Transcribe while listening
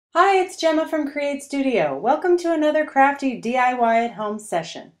Hi, it's Gemma from Create Studio. Welcome to another crafty DIY at home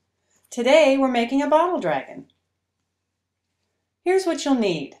session. Today we're making a bottle dragon. Here's what you'll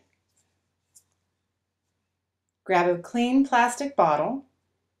need. Grab a clean plastic bottle,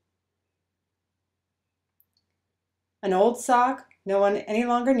 an old sock no one any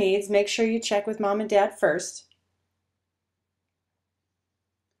longer needs. Make sure you check with mom and dad first,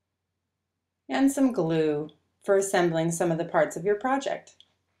 and some glue for assembling some of the parts of your project.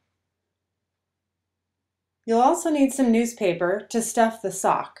 You'll also need some newspaper to stuff the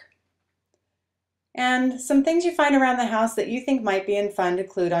sock, and some things you find around the house that you think might be fun to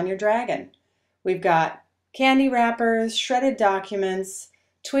include on your dragon. We've got candy wrappers, shredded documents,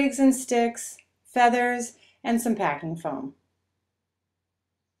 twigs and sticks, feathers, and some packing foam.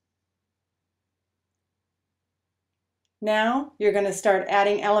 Now you're going to start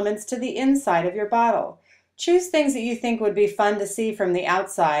adding elements to the inside of your bottle. Choose things that you think would be fun to see from the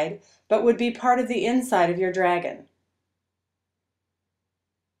outside, but would be part of the inside of your dragon.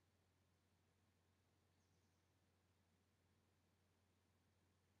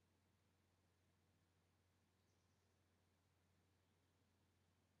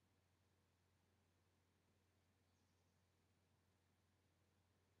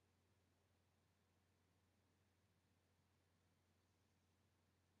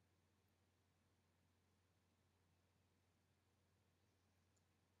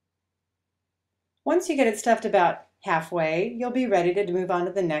 Once you get it stuffed about halfway, you'll be ready to move on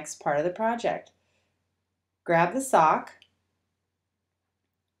to the next part of the project. Grab the sock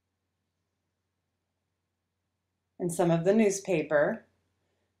and some of the newspaper.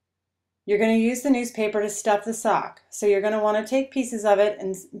 You're going to use the newspaper to stuff the sock. So you're going to want to take pieces of it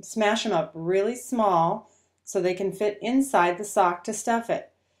and smash them up really small so they can fit inside the sock to stuff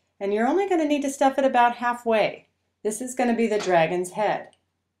it. And you're only going to need to stuff it about halfway. This is going to be the dragon's head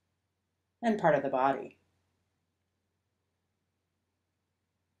and part of the body.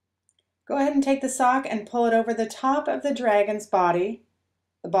 Go ahead and take the sock and pull it over the top of the dragon's body,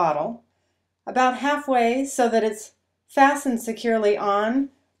 the bottle, about halfway so that it's fastened securely on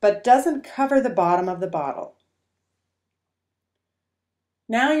but doesn't cover the bottom of the bottle.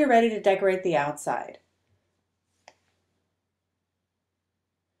 Now you're ready to decorate the outside.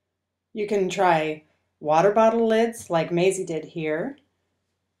 You can try water bottle lids like Maisie did here.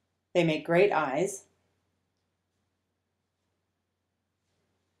 They make great eyes.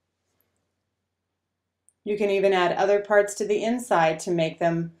 You can even add other parts to the inside to make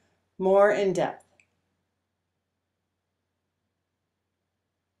them more in depth.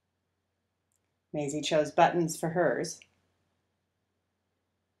 Maisie chose buttons for hers.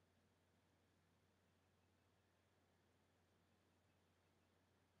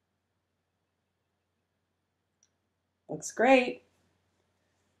 Looks great.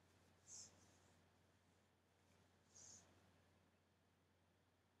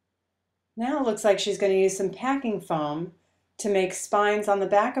 Now it looks like she's going to use some packing foam to make spines on the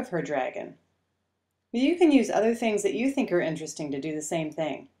back of her dragon. You can use other things that you think are interesting to do the same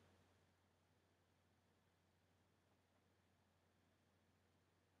thing.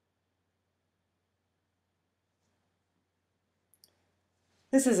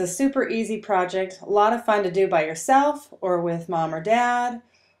 This is a super easy project, a lot of fun to do by yourself or with mom or dad,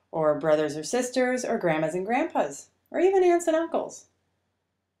 or brothers or sisters, or grandmas and grandpas, or even aunts and uncles.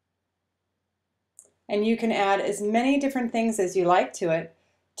 And you can add as many different things as you like to it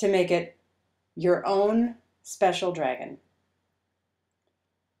to make it your own special dragon.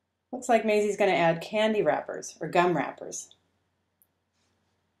 Looks like Maisie's going to add candy wrappers or gum wrappers.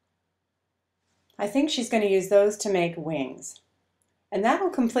 I think she's going to use those to make wings. And that'll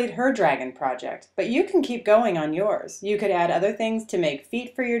complete her dragon project, but you can keep going on yours. You could add other things to make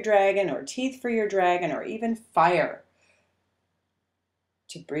feet for your dragon, or teeth for your dragon, or even fire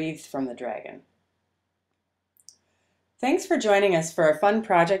to breathe from the dragon. Thanks for joining us for a fun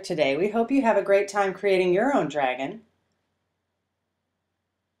project today. We hope you have a great time creating your own dragon.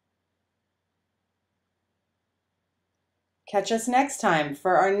 Catch us next time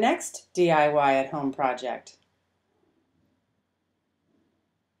for our next DIY at home project.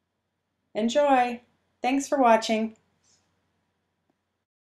 Enjoy! Thanks for watching.